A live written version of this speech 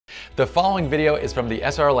The following video is from the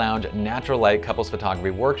SR Lounge Natural Light Couples Photography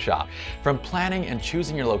Workshop. From planning and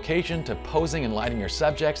choosing your location, to posing and lighting your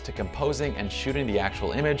subjects, to composing and shooting the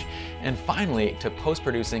actual image, and finally to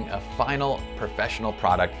post-producing a final professional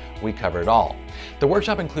product, we cover it all. The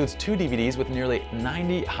workshop includes 2 DVDs with nearly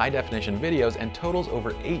 90 high-definition videos and totals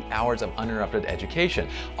over 8 hours of uninterrupted education.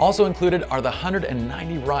 Also included are the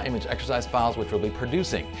 190 raw image exercise files which we'll be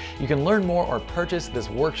producing. You can learn more or purchase this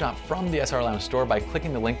workshop from the SR Lounge store by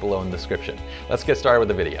clicking the link below in the description. Let's get started with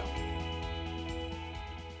the video.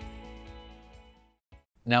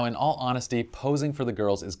 Now, in all honesty, posing for the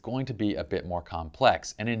girls is going to be a bit more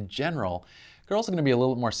complex, and in general, girls are going to be a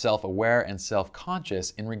little bit more self-aware and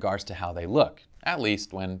self-conscious in regards to how they look, at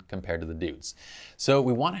least when compared to the dudes. So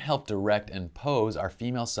we want to help direct and pose our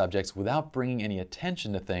female subjects without bringing any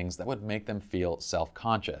attention to things that would make them feel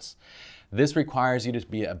self-conscious. This requires you to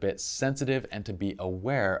be a bit sensitive and to be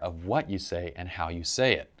aware of what you say and how you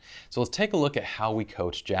say it. So let's take a look at how we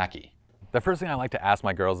coach Jackie. The first thing I like to ask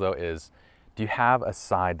my girls though is, do you have a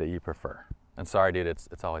side that you prefer? And sorry dude,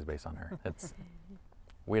 it's always based on her.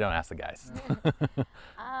 We don't ask the guys.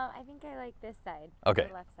 I think I like this side. Okay.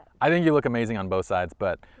 The left side. I think you look amazing on both sides,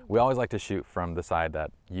 but we always like to shoot from the side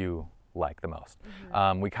that you like the most.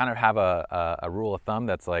 We kind of have a rule of thumb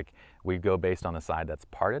that's like, we go based on the side that's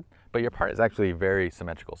parted, but your part is actually very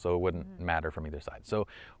symmetrical, so it wouldn't matter from either side. So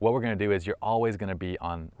what we're gonna do is you're always gonna be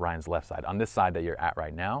on Ryan's left side, on this side that you're at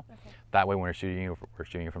right now. Okay. That way when we're shooting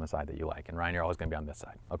you from the side that you like. And Ryan, you're always gonna be on this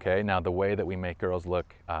side. Okay, now the way that we make girls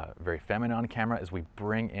look very feminine on camera is we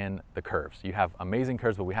bring in the curves. You have amazing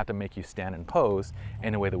curves, but we have to make you stand and pose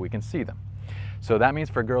in a way that we can see them. So that means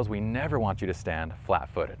for girls, we never want you to stand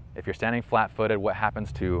flat-footed. If you're standing flat-footed, what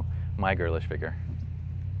happens to my girlish figure?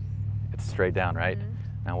 It's straight down, right?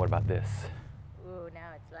 Now what about this? Ooh, now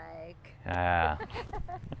it's like... Yeah.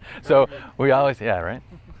 So we always, yeah, right?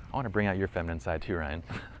 I want to bring out your feminine side too, Ryan.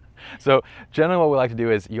 So generally what we like to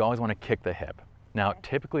do is you always want to kick the hip. Now,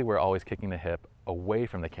 typically we're always kicking the hip away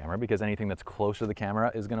from the camera because anything that's closer to the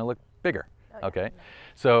camera is going to look bigger. Okay,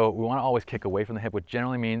 so we want to always kick away from the hip, which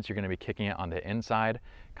generally means you're going to be kicking it on the inside,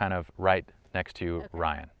 kind of right next to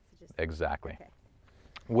Ryan. Exactly.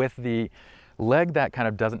 With the leg that kind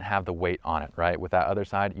of doesn't have the weight on it, right? With that other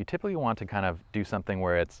side, you typically want to kind of do something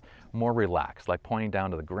where it's more relaxed, like pointing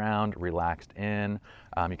down to the ground, relaxed in.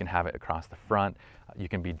 You can have it across the front. You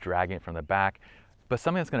can be dragging it from the back, but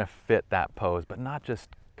something that's going to fit that pose, but not just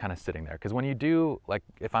kind of sitting there. Because when you do, like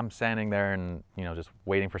if I'm standing there and just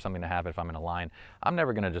waiting for something to happen, if I'm in a line, I'm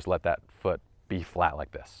never going to just let that foot be flat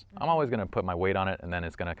like this. I'm always going to put my weight on it, and then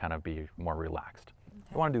it's going to kind of be more relaxed.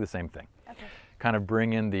 I want to do the same thing. Kind of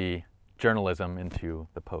bring in the journalism into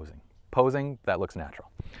the posing. Posing that looks natural.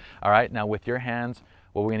 All right, now with your hands,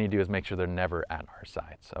 what we're going to do is make sure they're never at our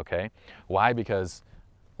sides, okay? Why? Because,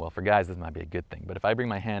 well, for guys, this might be a good thing, but if I bring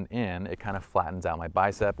my hand in, it kind of flattens out my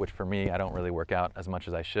bicep, which for me, I don't really work out as much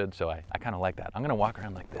as I should, so I kind of like that. I'm going to walk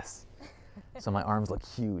around like this, so my arms look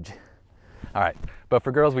huge. All right, but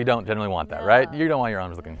for girls, we don't generally want that, right? You don't want your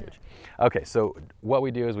arms looking huge. Okay, so what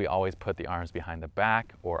we do is we always put the arms behind the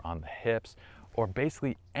back or on the hips, or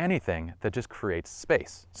basically anything that just creates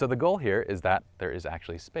space. So the goal here is that there is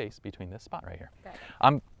actually space between this spot right here.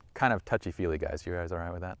 I'm kind of touchy-feely, guys. You guys all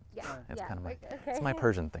right with that? Yeah. It's kind of my, it's my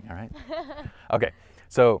Persian thing, all right? Okay,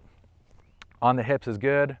 so on the hips is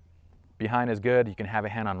good, behind is good. You can have a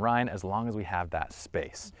hand on Ryan as long as we have that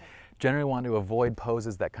space. Generally want to avoid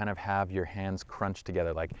poses that kind of have your hands crunched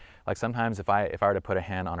together. Like sometimes if I were to put a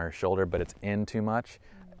hand on her shoulder, but it's in too much,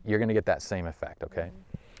 you're gonna get that same effect, okay?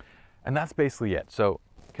 And that's basically it. So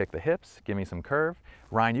kick the hips, give me some curve.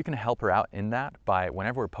 Ryan, you can help her out in that by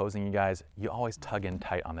whenever we're posing you guys, you always tug in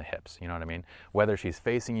tight on the hips, you know what I mean? Whether she's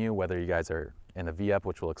facing you, whether you guys are in the V-up,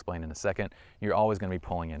 which we'll explain in a second, you're always gonna be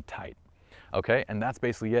pulling in tight. Okay, and that's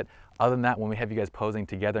basically it. Other than that, when we have you guys posing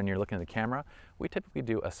together and you're looking at the camera, we typically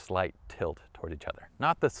do a slight tilt toward each other.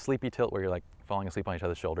 Not the sleepy tilt where you're like falling asleep on each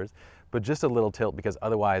other's shoulders, but just a little tilt because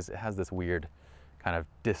otherwise it has this weird kind of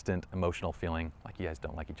distant emotional feeling like you guys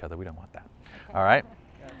don't like each other. We don't want that. All right,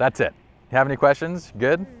 that's it. You have any questions?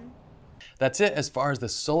 Good? That's it as far as the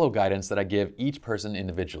solo guidance that I give each person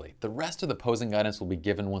individually. The rest of the posing guidance will be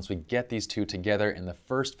given once we get these two together in the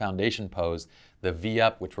first foundation pose, the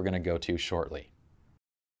V-up, which we're going to go to shortly.